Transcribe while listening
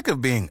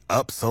of being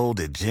upsold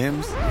at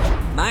gyms?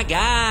 My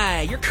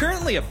guy, you're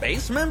currently a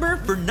base member?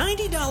 For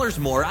 $90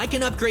 more, I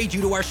can upgrade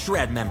you to our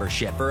Shred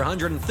membership. For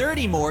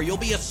 $130 more, you'll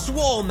be a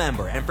Swole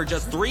member. And for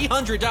just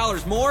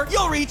 $300 more,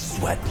 you'll reach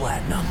Sweat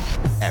Platinum.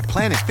 At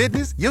Planet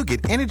Fitness, you'll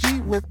get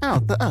energy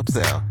without the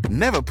upsell.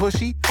 Never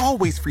pushy,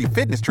 always free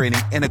fitness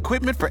training and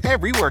equipment for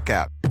every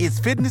workout. It's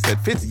fitness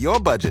that fits your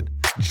budget.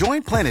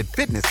 Join Planet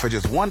Fitness for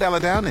just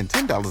 $1 down and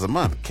 $10 a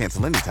month.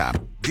 Cancel anytime.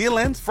 Deal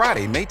ends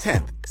Friday, May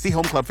 10th. See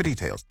Home Club for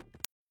details.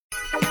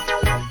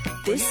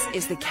 This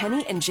is the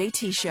Kenny and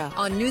JT Show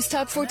on News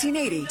Talk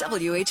 1480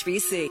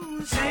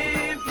 WHBC.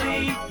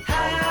 Simply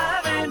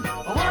having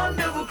a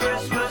wonderful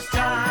Christmas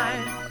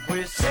time.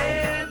 We're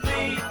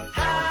simply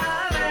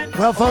having.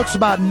 Well, folks,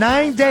 about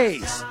 9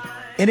 days,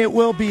 and it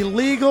will be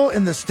legal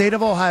in the state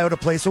of Ohio to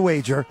place a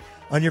wager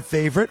on your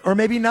favorite or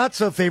maybe not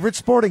so favorite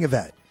sporting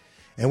event.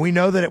 And we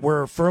know that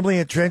we're firmly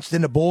entrenched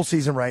in the bowl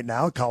season right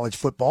now, college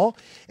football,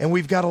 and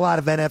we've got a lot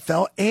of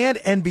NFL and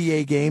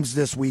NBA games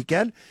this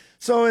weekend.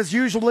 So as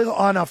usual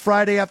on a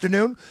Friday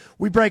afternoon,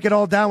 we break it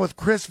all down with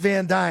Chris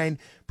Van Dyne,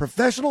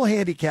 professional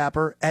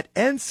handicapper at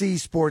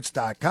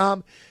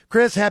ncsports.com.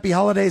 Chris, happy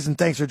holidays, and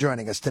thanks for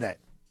joining us today.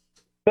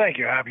 Thank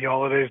you. Happy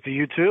holidays to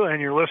you too and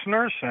your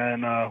listeners.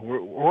 And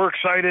we're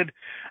excited.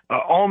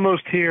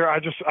 Almost here.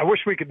 I wish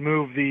we could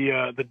move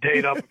the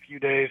date up a few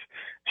days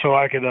so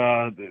I could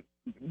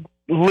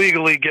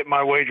legally get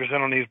my wagers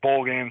in on these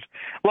bowl games.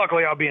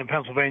 Luckily, I'll be in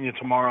Pennsylvania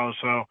tomorrow,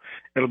 so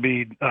it'll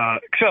be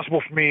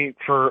accessible for me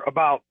for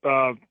about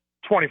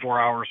 24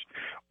 hours.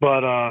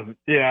 But,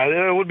 yeah,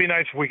 it would be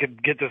nice if we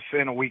could get this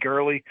in a week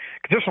early,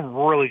 because there's some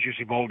really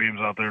juicy bowl games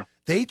out there.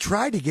 They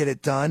tried to get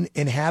it done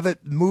and have it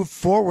move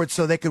forward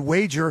so they could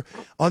wager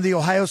on the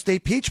Ohio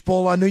State Peach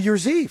Bowl on New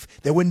Year's Eve.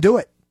 They wouldn't do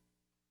it.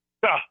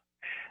 Yeah,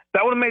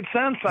 that would have made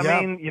sense.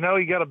 I mean, you know,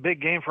 you got a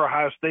big game for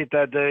Ohio State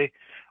that day.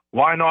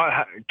 Why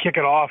not kick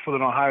it off with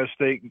an Ohio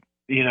State,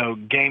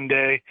 game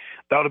day?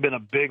 That would have been a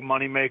big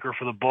moneymaker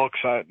for the books.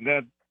 I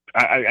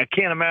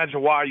can't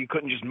imagine why you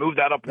couldn't just move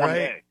that up one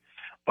day.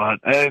 But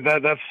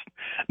that's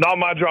not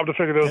my job to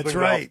figure those things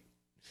out.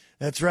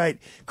 That's right.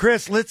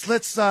 Chris,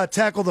 let's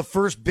tackle the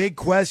first big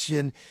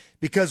question,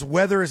 because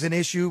weather is an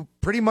issue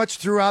pretty much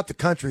throughout the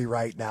country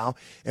right now,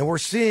 and we're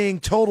seeing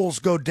totals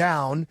go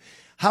down.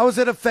 How is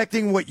it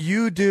affecting what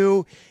you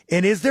do?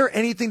 And is there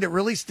anything that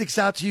really sticks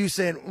out to you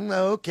saying,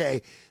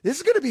 okay, this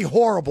is going to be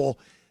horrible.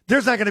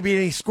 There's not going to be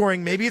any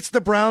scoring. Maybe it's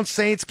the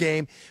Browns-Saints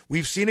game.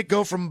 We've seen it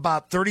go from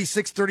about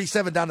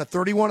 36-37 down to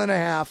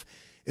 31.5.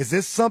 Is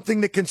this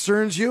something that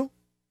concerns you?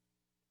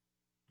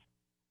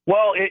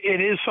 Well,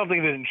 it is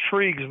something that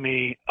intrigues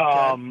me.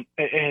 And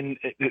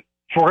if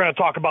we're going to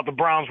talk about the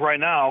Browns right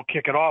now, I'll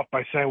kick it off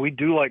by saying we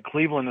do like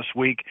Cleveland this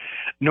week.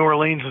 New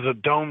Orleans is a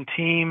dome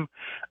team.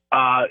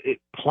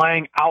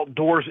 Playing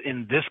outdoors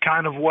in this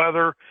kind of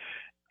weather,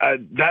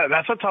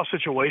 that's a tough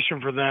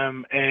situation for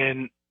them.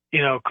 And,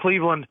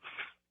 Cleveland,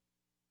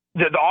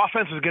 the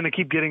offense is going to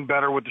keep getting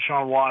better with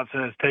Deshaun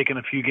Watson. It's taken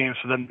a few games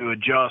for them to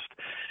adjust.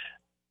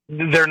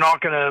 They're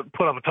not going to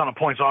put up a ton of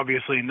points,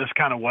 obviously, in this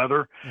kind of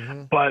weather.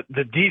 Mm-hmm. But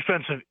the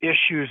defensive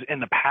issues in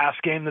the pass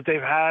game that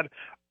they've had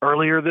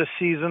earlier this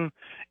season,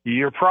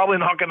 you're probably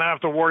not going to have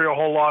to worry a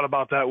whole lot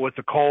about that with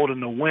the cold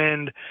and the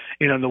wind,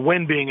 the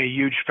wind being a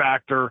huge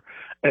factor,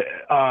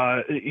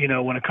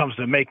 when it comes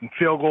to making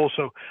field goals.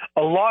 So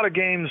a lot of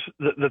games,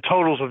 the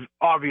totals have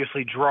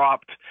obviously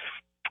dropped.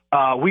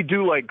 We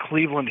do like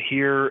Cleveland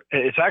here.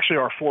 It's actually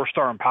our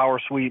 4-star in Power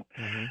Suite.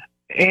 Mm-hmm.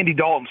 Andy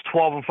Dalton's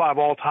 12-5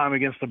 all time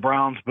against the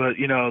Browns, but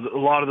a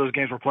lot of those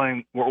games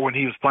were when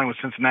he was playing with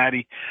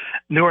Cincinnati.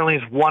 New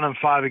Orleans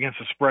 1-5 against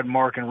the spread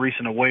mark in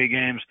recent away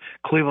games.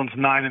 Cleveland's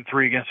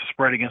 9-3 against the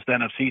spread against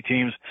NFC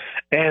teams,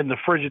 and the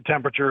frigid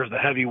temperatures, the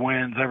heavy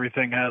winds,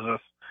 everything has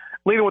us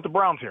leading with the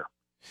Browns here.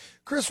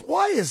 Chris,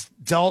 why is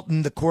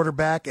Dalton the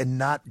quarterback and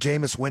not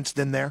Jameis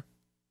Winston there?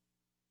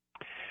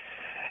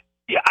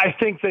 Yeah, I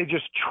think they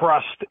just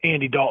trust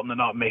Andy Dalton to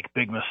not make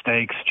big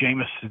mistakes.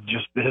 Jameis,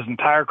 just his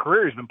entire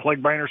career, he's been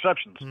plagued by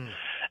interceptions.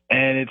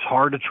 And it's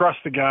hard to trust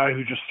the guy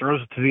who just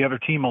throws it to the other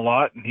team a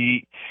lot. And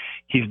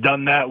he's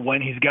done that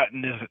when he's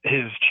gotten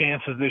his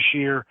chances this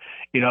year.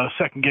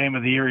 Second game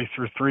of the year, he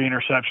threw 3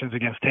 interceptions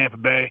against Tampa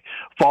Bay,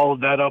 followed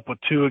that up with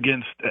 2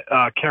 against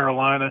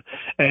Carolina.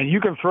 And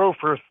you can throw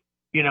for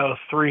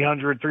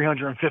 300,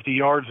 350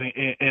 yards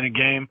in a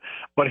game,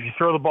 but if you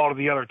throw the ball to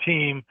the other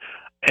team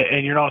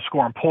and you're not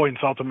scoring points,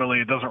 ultimately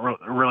it doesn't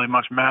really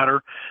much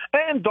matter.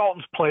 And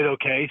Dalton's played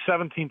okay,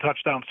 17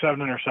 touchdowns, 7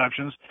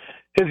 interceptions.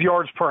 His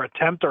yards per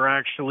attempt are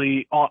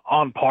actually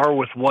on par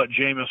with what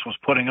Jameis was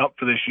putting up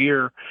for this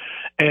year,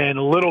 and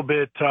a little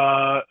bit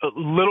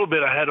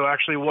ahead of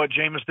actually what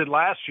Jameis did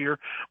last year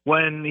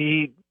when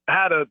he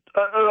had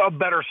a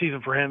better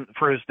season for him,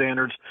 for his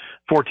standards.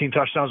 14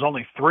 touchdowns,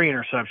 only 3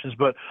 interceptions.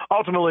 But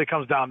ultimately it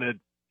comes down to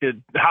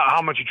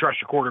how much you trust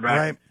your quarterback.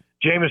 Right.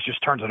 Jameis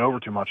just turns it over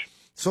too much.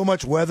 So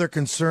much weather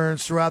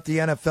concerns throughout the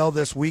NFL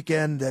this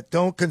weekend that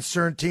don't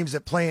concern teams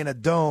that play in a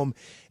dome.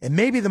 And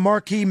maybe the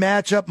marquee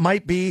matchup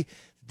might be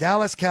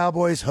Dallas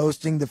Cowboys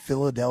hosting the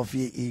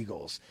Philadelphia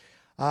Eagles.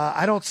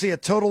 I don't see a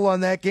total on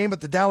that game,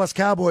 but the Dallas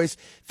Cowboys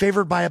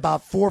favored by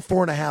about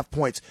 4.5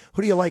 points.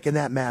 Who do you like in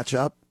that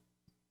matchup?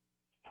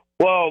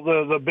 Well,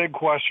 the big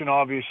question,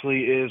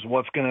 obviously, is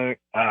what's going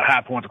to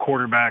happen with the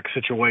quarterback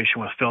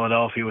situation with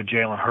Philadelphia with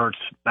Jalen Hurts.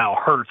 Now,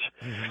 Hurts.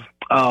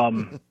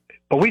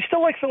 But we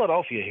still like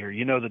Philadelphia here.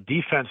 You know, the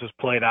defense has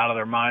played out of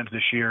their minds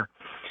this year.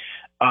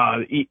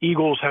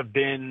 Eagles have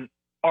been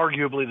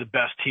arguably the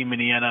best team in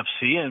the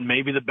NFC and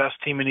maybe the best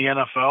team in the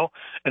NFL.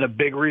 And a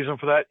big reason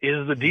for that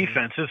is the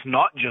defense. It's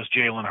not just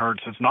Jalen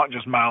Hurts. It's not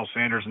just Miles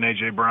Sanders and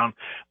A.J. Brown,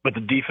 but the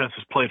defense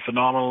has played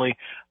phenomenally,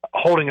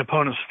 holding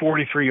opponents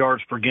 43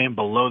 yards per game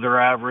below their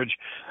average.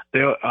 They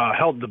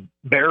held the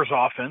Bears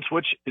offense,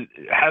 which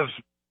has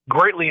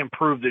greatly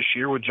improved this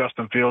year with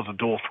Justin Fields, a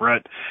dual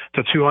threat,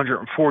 to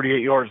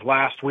 248 yards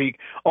last week,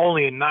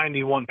 only in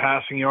 91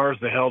 passing yards.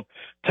 They held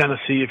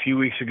Tennessee a few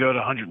weeks ago to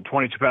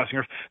 122 passing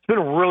yards. It's been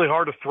really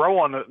hard to throw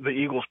on the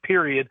Eagles,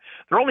 period.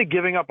 They're only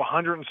giving up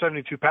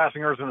 172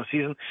 passing yards in the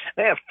season.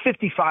 They have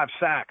 55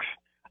 sacks.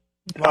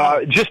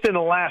 Just in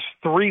the last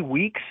 3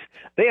 weeks,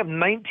 they have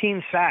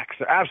 19 sacks.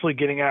 They're absolutely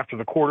getting after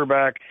the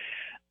quarterback.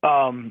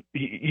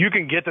 You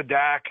can get to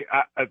Dak.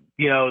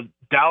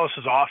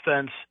 Dallas's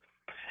offense,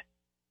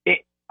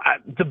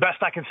 the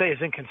best I can say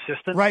is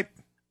inconsistent. Right.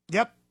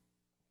 Yep.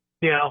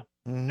 You know,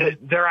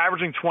 they're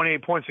averaging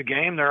 28 points a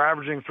game. They're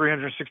averaging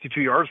 362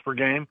 yards per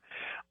game.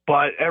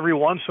 But every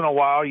once in a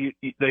while,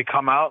 they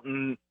come out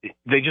and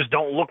they just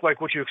don't look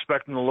like what you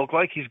expect them to look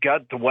like. He's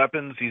got the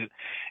weapons.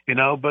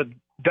 But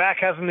Dak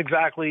hasn't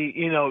exactly,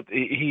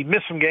 he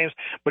missed some games,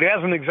 but he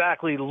hasn't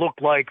exactly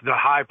looked like the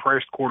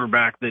high-priced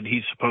quarterback that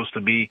he's supposed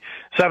to be.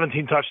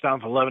 17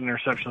 touchdowns, 11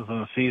 interceptions in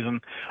the season,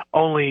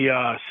 only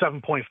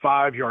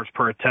 7.5 yards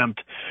per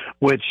attempt,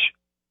 which,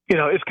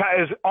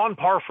 is on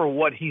par for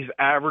what he's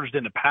averaged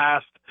in the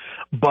past,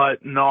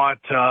 but not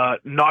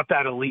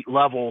that elite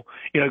level.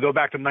 Go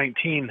back to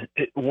 19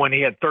 when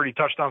he had 30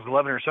 touchdowns,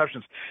 11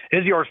 interceptions.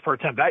 His yards per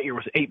attempt that year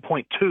was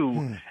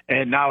 8.2,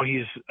 and now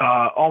he's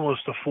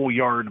almost a full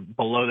yard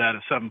below that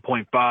at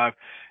 7.5.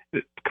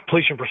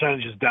 Completion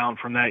percentage is down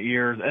from that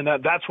year, and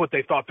that's what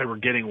they thought they were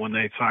getting when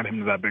they signed him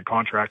to that big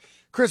contract.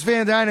 Chris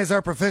Van Dyne is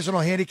our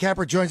professional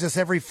handicapper, joins us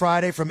every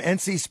Friday from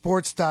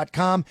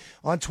ncsports.com,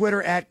 on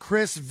Twitter at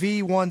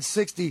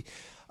ChrisV160.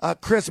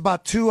 Chris,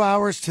 about 2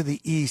 hours to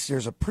the east,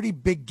 there's a pretty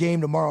big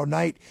game tomorrow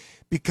night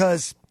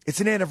because it's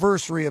an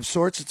anniversary of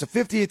sorts. It's a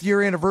 50th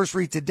year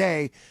anniversary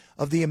today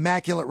of the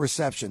Immaculate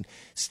Reception.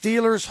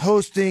 Steelers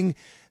hosting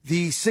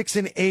the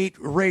 6-8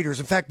 Raiders.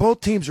 In fact,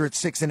 both teams are at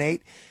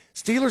 6-8.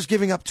 Steelers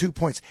giving up 2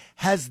 points.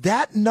 Has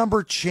that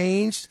number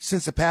changed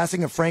since the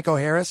passing of Franco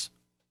Harris?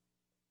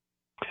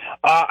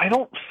 I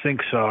don't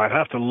think so. I'd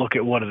have to look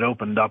at what it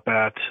opened up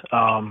at.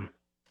 I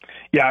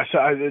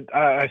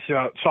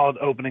saw it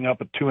opening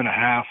up at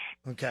 2.5.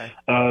 Okay,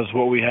 is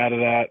what we had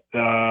it at.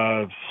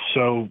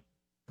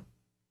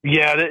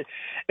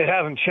 It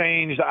hasn't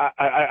changed.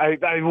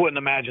 I wouldn't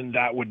imagine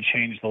that would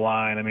change the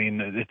line. I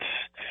mean,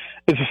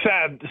 it's a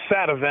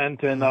sad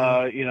event, and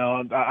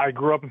I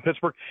grew up in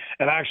Pittsburgh,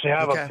 and I actually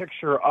have a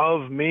picture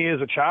of me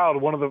as a child.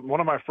 One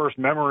of my first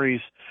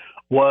memories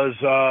was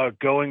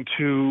going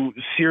to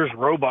Sears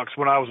Roebuck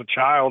when I was a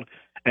child,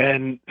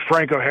 and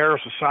Franco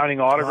Harris was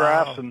signing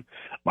autographs, and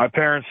my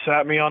parents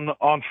sat me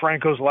on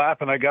Franco's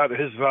lap, and I got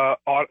his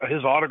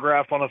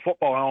autograph on a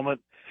football helmet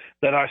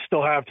that I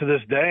still have to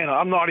this day. And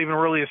I'm not even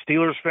really a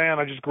Steelers fan.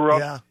 I just grew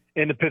up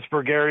in the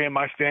Pittsburgh area, and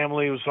my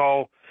family was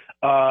all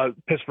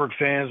Pittsburgh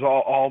fans.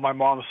 All my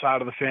mom's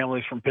side of the family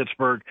is from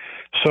Pittsburgh.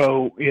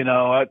 So,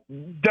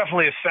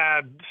 definitely a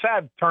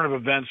sad turn of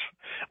events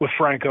with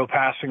Franco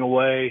passing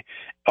away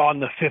on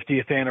the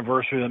 50th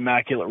anniversary of the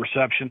Immaculate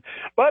Reception.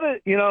 But,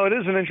 it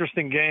is an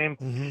interesting game.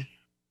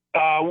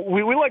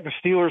 We like the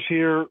Steelers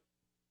here.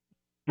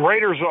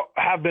 Raiders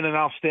have been an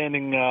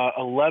outstanding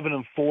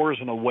 11-4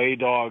 as an away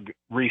dog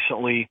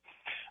recently.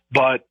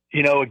 But,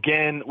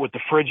 again, with the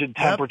frigid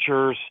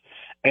temperatures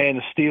and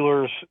the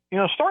Steelers,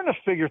 starting to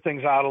figure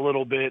things out a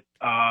little bit.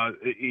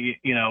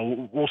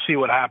 We'll see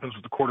what happens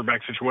with the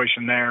quarterback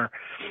situation there.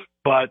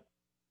 But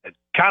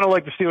kind of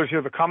like the Steelers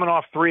here, they're coming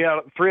off three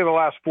of the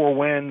last 4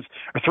 wins.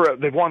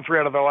 They've won 3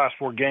 out of their last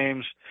 4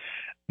 games.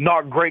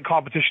 Not great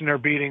competition they're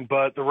beating,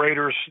 but the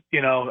Raiders,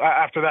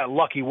 after that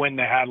lucky win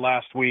they had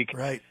last week,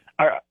 right?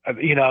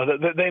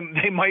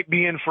 They might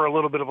be in for a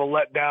little bit of a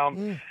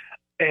letdown,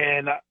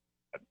 and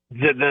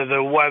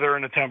the weather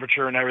and the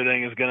temperature and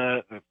everything is going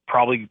to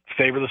probably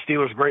favor the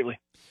Steelers greatly.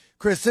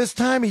 Chris, this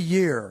time of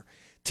year,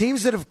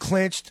 teams that have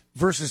clinched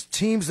versus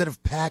teams that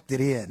have packed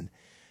it in,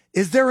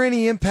 is there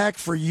any impact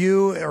for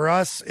you or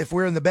us if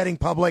we're in the betting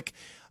public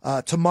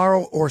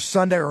tomorrow or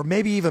Sunday or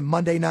maybe even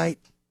Monday night?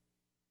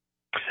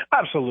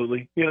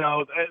 Absolutely.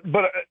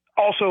 But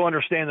also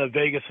understand that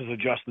Vegas has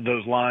adjusted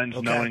those lines,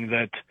 knowing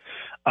that,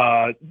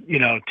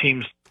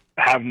 teams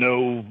have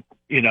no,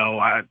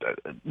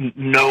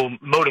 no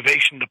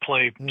motivation to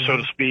play, so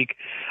to speak.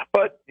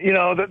 But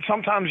that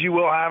sometimes you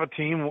will have a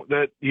team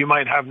that you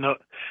might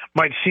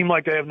seem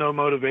like they have no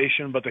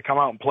motivation, but they come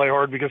out and play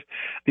hard because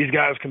these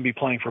guys can be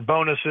playing for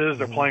bonuses.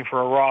 They're playing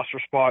for a roster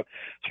spot,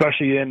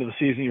 especially at the end of the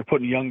season. You're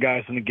putting young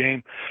guys in the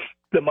game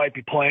that might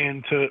be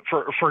playing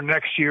for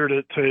next year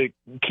to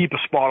keep a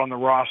spot on the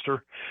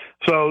roster.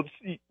 So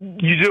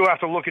you do have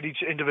to look at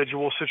each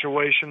individual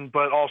situation,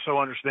 but also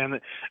understand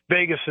that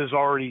Vegas has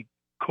already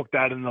cooked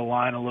that in the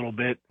line a little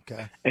bit.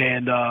 Okay.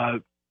 And,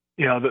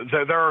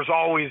 there's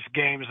always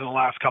games in the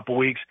last couple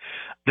weeks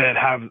that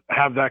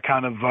have that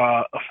kind of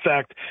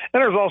effect.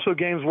 And there's also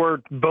games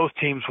where both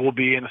teams will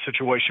be in a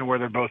situation where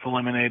they're both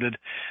eliminated.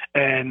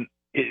 And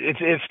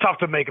it's tough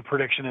to make a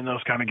prediction in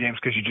those kind of games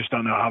because you just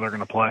don't know how they're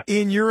going to play.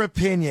 In your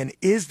opinion,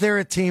 is there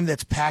a team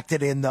that's packed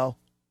it in, though?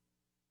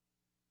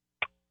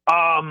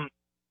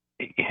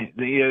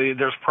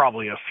 There's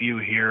probably a few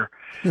here.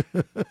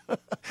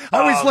 I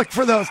always look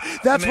for those.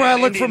 That's where I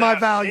look for my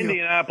value.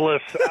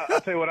 Indianapolis,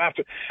 I'll tell you what,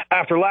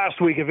 after last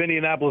week, if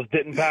Indianapolis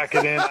didn't pack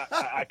it in,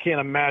 I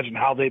can't imagine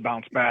how they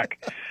bounce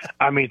back.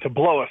 I mean, to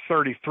blow a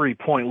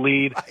 33-point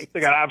lead, they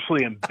got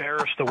absolutely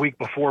embarrassed the week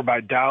before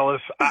by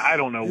Dallas. I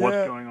don't know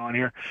what's going on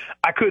here.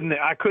 I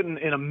couldn't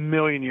in a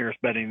million years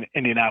bet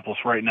Indianapolis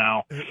right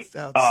now. It's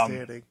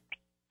outstanding.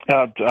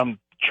 I'm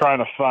trying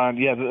to find,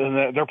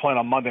 and they're playing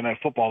on Monday Night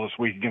Football this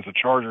week against the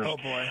Chargers,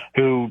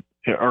 who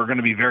are going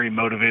to be very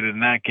motivated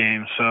in that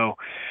game. So,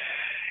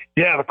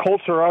 the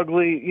Colts are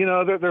ugly.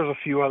 There's a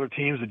few other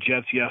teams. The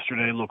Jets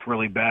yesterday looked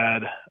really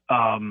bad.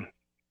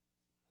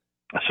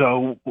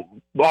 So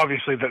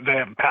obviously they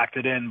haven't packed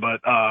it in,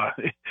 but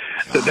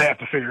they have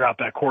to figure out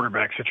that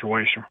quarterback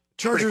situation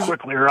pretty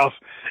quickly, or else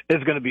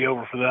it's going to be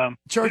over for them.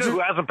 Who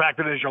hasn't packed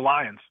it in is your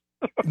Lions.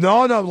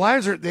 No,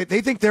 Lions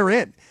they think they're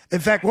in. In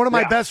fact, one of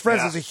my best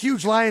friends is a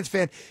huge Lions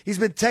fan. He's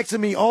been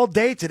texting me all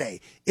day today.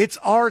 It's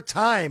our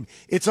time.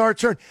 It's our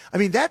turn. I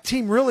mean, that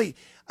team really,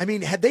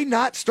 had they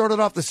not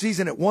started off the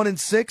season at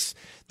 1-6,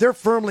 they're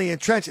firmly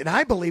entrenched. And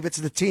I believe it's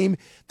the team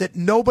that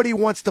nobody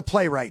wants to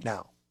play right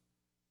now.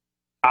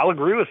 I'll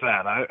agree with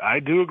that. I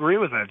do agree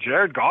with that.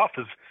 Jared Goff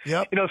is,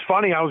 it's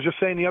funny. I was just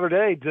saying the other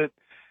day that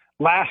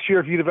last year,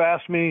 if you'd have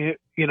asked me,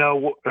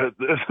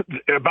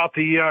 about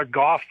the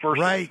Goff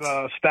versus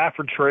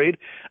Stafford trade,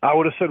 I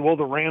would have said, well,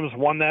 the Rams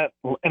won that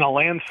in a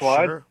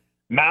landslide. Sure.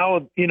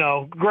 Now,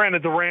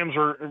 granted, the Rams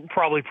are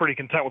probably pretty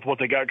content with what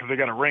they got because they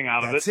got a ring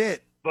out of it. That's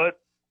it. But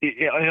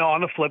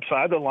on the flip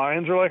side, the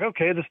Lions are like,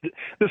 okay,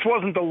 this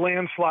wasn't the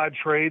landslide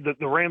trade. That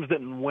the Rams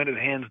didn't win it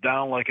hands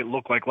down like it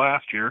looked like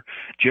last year.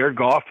 Jared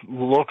Goff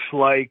looks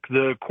like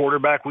the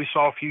quarterback we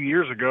saw a few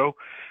years ago,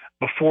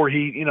 before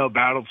he,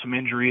 battled some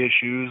injury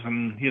issues,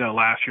 and,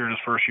 last year in his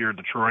first year at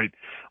Detroit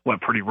went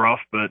pretty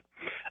rough. But,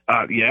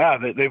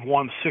 they've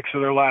won 6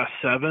 of their last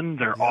 7.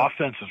 Their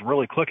offense is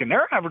really clicking.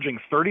 They're averaging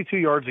 32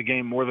 yards a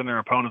game more than their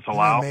opponents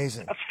allow.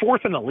 Amazing. That's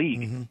 4th in the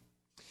league. Mm-hmm.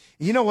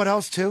 You know what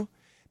else, too?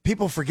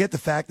 People forget the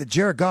fact that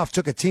Jared Goff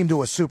took a team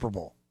to a Super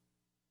Bowl.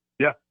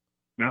 Yeah.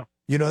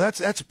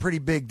 That's a pretty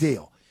big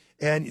deal.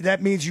 And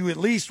that means you at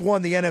least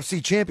won the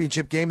NFC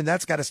Championship game, and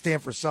that's got to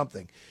stand for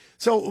something.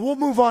 So we'll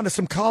move on to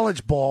some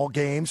college ball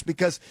games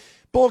because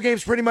bowl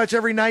games pretty much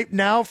every night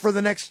now for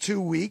the next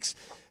 2 weeks.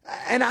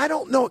 And I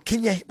don't know,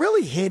 can you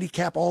really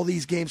handicap all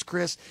these games,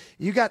 Chris?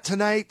 You got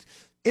tonight,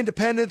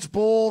 Independence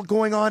Bowl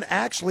going on,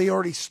 actually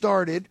already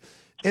started.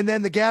 And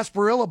then the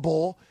Gasparilla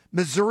Bowl,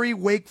 Missouri,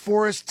 Wake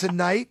Forest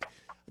tonight.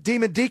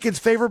 Demon Deacons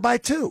favored by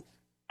 2.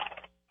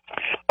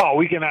 Oh,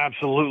 we can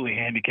absolutely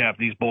handicap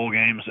these bowl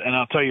games. And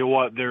I'll tell you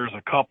what, there's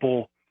a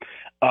couple,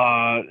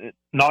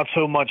 not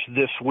so much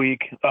this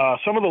week.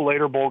 Some of the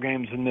later bowl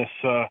games in this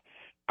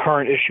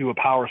current issue of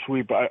Power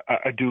Sweep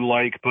I do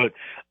like, but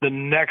the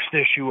next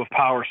issue of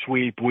Power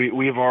Sweep,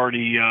 we've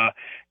already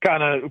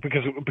kind of,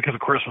 because of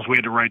Christmas, we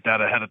had to write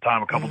that ahead of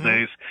time a couple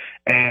days,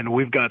 and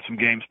we've got some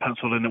games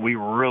penciled in that we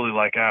really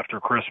like after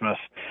Christmas.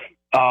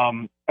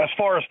 As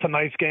far as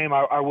tonight's game,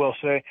 I will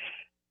say,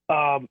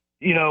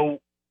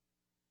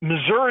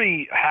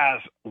 Missouri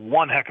has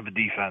one heck of a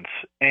defense,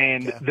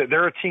 and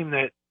they're a team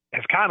that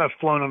has kind of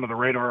flown under the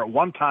radar. At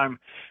one time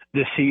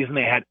this season,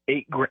 they had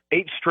 8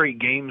 straight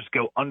games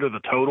go under the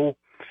total.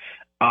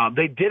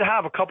 They did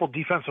have a couple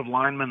defensive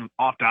linemen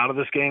opt out of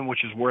this game,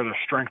 which is where the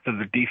strength of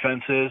the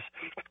defense is.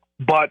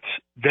 But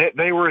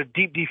they were a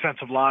deep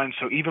defensive line,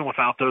 so even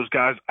without those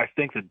guys, I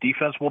think the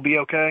defense will be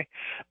okay.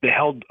 They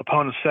held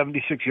opponents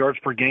 76 yards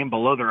per game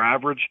below their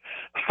average.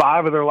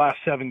 5 of their last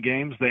 7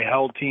 games, they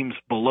held teams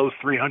below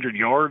 300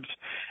 yards.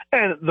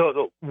 And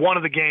one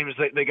of the games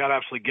they got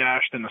absolutely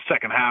gashed in the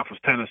second half was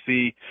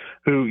Tennessee,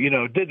 who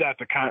did that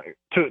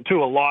to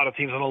a lot of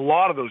teams, and a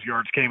lot of those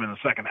yards came in the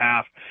second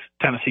half.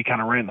 Tennessee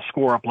kind of ran the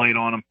score up late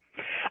on them.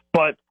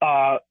 But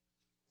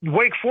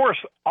Wake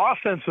Forest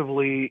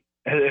offensively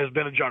has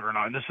been a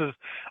juggernaut. And this is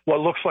what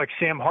looks like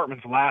Sam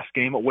Hartman's last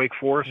game at Wake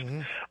Forest,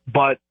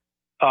 but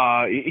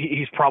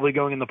he's probably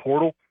going in the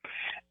portal.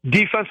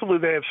 Defensively,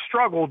 they have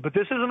struggled, but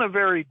this isn't a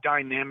very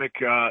dynamic.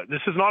 This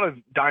is not a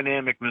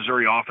dynamic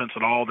Missouri offense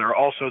at all. They're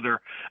also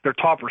their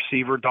top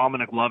receiver,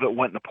 Dominic Lovett,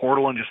 went in the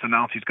portal and just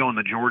announced he's going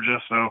to Georgia.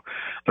 So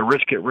the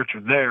rich get richer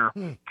there.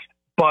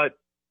 But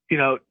you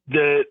know,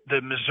 the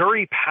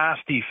Missouri pass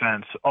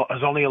defense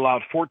has only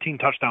allowed 14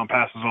 touchdown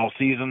passes all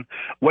season.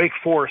 Wake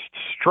Forest's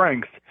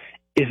strength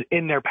is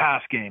in their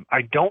pass game.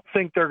 I don't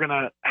think they're going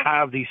to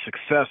have the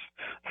success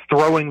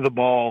throwing the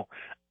ball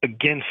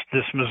against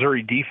this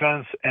Missouri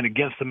defense and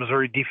against the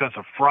Missouri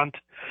defensive front.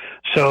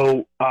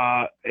 So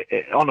on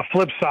the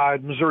flip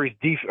side,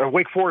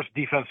 Wake Forest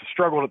defense has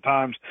struggled at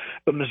times,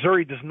 but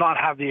Missouri does not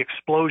have the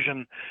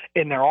explosion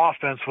in their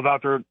offense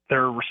without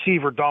their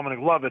receiver, Dominic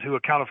Lovett, who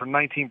accounted for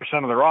 19%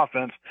 of their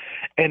offense.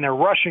 And their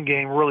rushing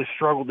game really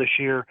struggled this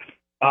year.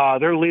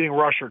 Their leading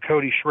rusher,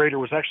 Cody Schrader,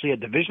 was actually a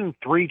Division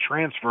III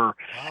transfer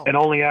and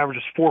only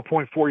averages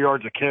 4.4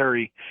 yards a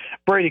carry.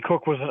 Brady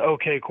Cook was an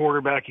okay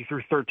quarterback. He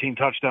threw 13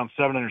 touchdowns,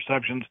 7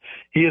 interceptions.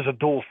 He is a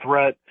dual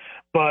threat.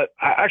 But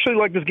I actually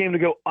like this game to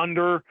go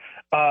under.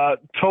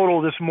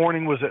 Total this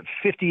morning was at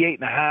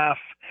 58.5.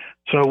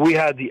 So we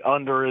had the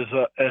under as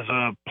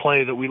a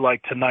play that we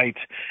like tonight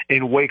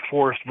in Wake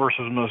Forest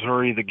versus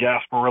Missouri, the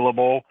Gasparilla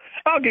Bowl.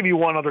 I'll give you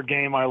one other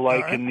game I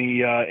like in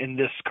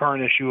this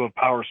current issue of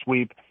Power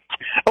Sweep.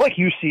 I like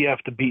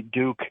UCF to beat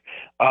Duke.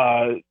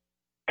 That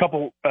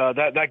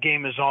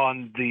game is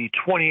on the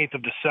 28th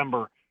of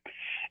December.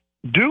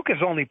 Duke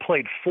has only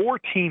played 4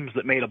 teams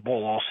that made a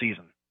bowl all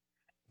season,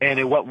 and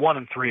it went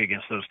 1-3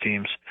 against those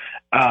teams.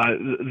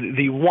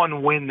 The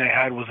one win they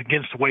had was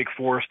against Wake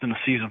Forest in the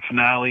season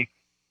finale.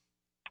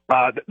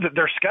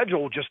 Their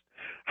schedule, just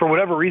for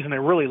whatever reason, they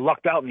really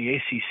lucked out in the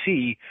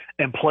ACC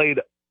and played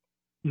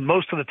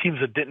most of the teams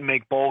that didn't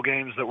make bowl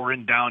games that were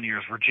in down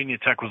years. Virginia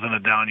Tech was in a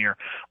down year.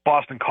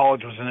 Boston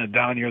College was in a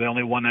down year. They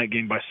only won that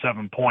game by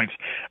 7 points.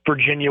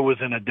 Virginia was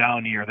in a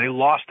down year. They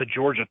lost to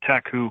Georgia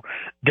Tech, who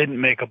didn't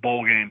make a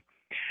bowl game.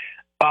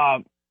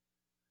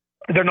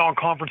 Their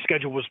non-conference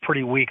schedule was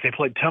pretty weak. They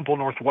played Temple,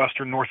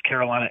 Northwestern, North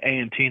Carolina,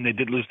 A&T, and they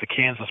did lose to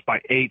Kansas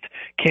by 8.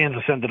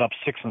 Kansas ended up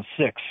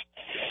 6-6.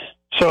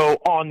 So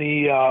on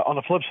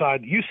the flip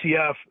side,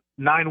 UCF,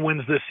 9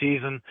 wins this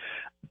season.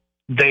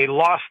 They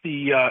lost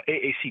the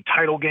AAC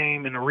title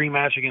game in a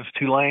rematch against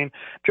Tulane.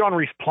 John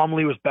Reese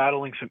Plumlee was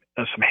battling some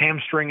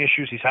hamstring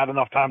issues. He's had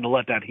enough time to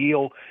let that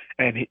heal,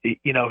 and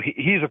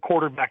he's a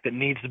quarterback that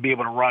needs to be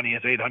able to run. He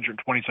has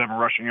 827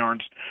 rushing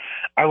yards.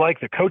 I like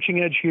the coaching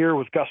edge here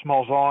with Gus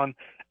Malzahn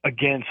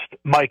against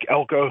Mike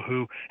Elko,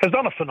 who has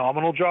done a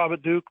phenomenal job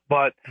at Duke,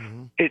 but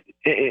in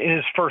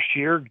his first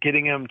year,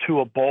 getting him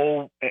to a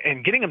bowl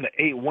and getting him to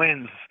 8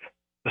 wins,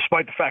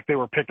 despite the fact they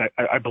were picked,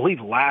 I believe,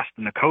 last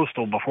in the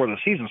Coastal before the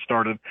season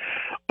started.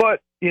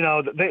 But,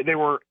 they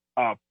were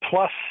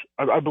plus,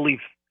 I believe,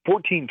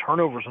 14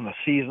 turnovers in the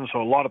season, so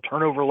a lot of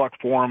turnover luck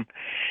for them.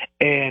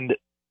 And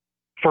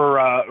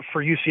for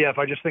UCF,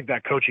 I just think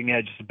that coaching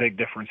edge is a big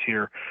difference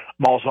here.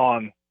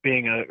 Malzahn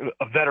being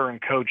a veteran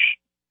coach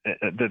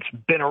that's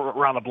been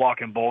around the block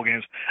in bowl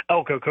games.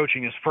 Elko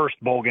coaching his first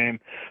bowl game.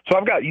 So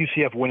I've got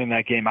UCF winning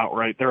that game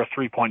outright. They're a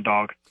 3-point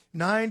dog.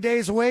 9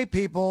 days away,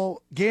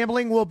 people.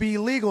 Gambling will be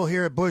legal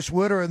here at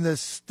Bushwood or in the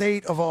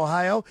state of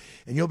Ohio,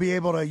 and you'll be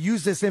able to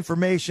use this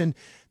information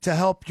to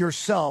help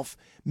yourself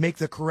make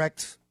the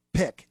correct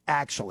pick,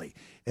 actually.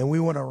 And we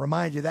want to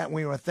remind you that, and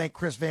we want to thank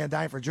Chris Van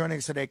Dyne for joining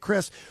us today.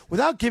 Chris,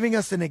 without giving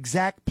us an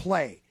exact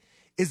play,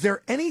 is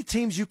there any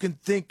teams you can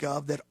think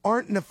of that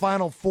aren't in the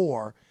Final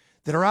Four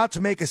that are out to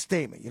make a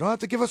statement? You don't have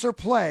to give us their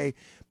play,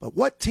 but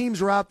what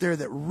teams are out there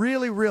that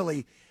really,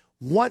 really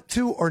want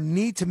to or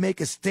need to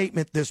make a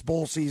statement this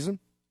bowl season?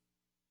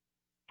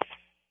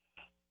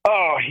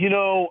 Oh,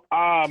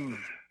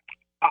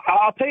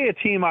 I'll tell you a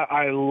team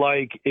I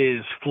like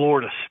is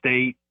Florida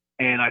State,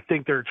 and I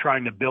think they're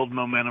trying to build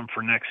momentum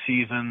for next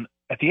season.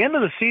 At the end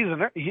of the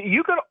season,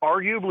 you could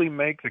arguably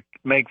make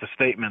the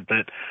statement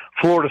that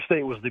Florida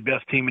State was the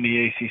best team in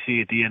the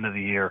ACC at the end of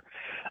the year.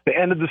 They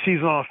ended the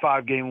season on a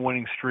 5-game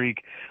winning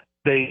streak.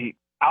 They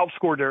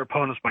outscored their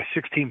opponents by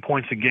 16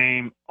 points a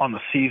game on the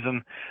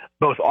season.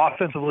 Both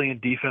offensively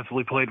and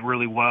defensively played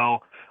really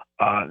well.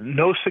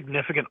 No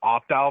significant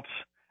opt-outs,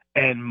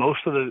 and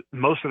most of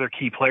their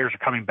key players are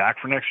coming back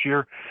for next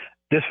year.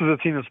 This is a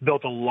team that's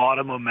built a lot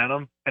of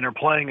momentum, and they're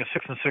playing a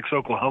 6-6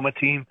 Oklahoma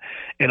team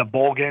in a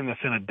bowl game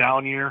that's in a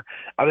down year.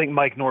 I think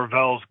Mike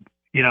Norvell's,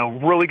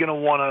 really going to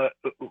want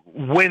to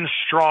win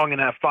strong in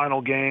that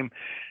final game.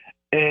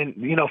 And,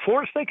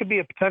 Florida State could be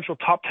a potential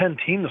top 10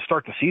 team to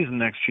start the season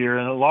next year.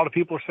 And a lot of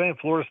people are saying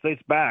Florida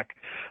State's back.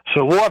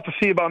 So we'll have to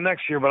see about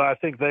next year, but I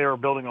think they are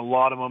building a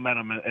lot of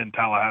momentum in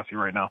Tallahassee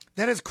right now.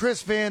 That is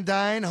Chris Van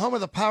Dyne. Home of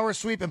the Power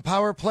Sweep and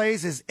Power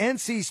Plays is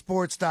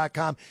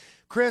ncsports.com.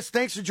 Chris,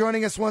 thanks for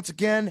joining us once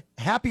again.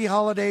 Happy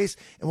holidays,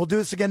 and we'll do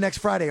this again next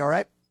Friday, all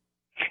right?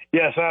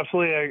 Yes,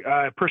 absolutely.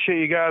 I appreciate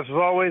you guys as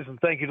always, and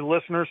thank you to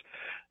listeners.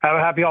 Have a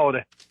happy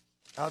holiday.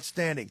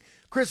 Outstanding.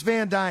 Chris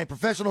Van Dyne,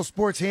 professional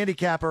sports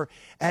handicapper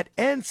at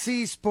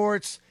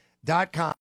ncsports.com.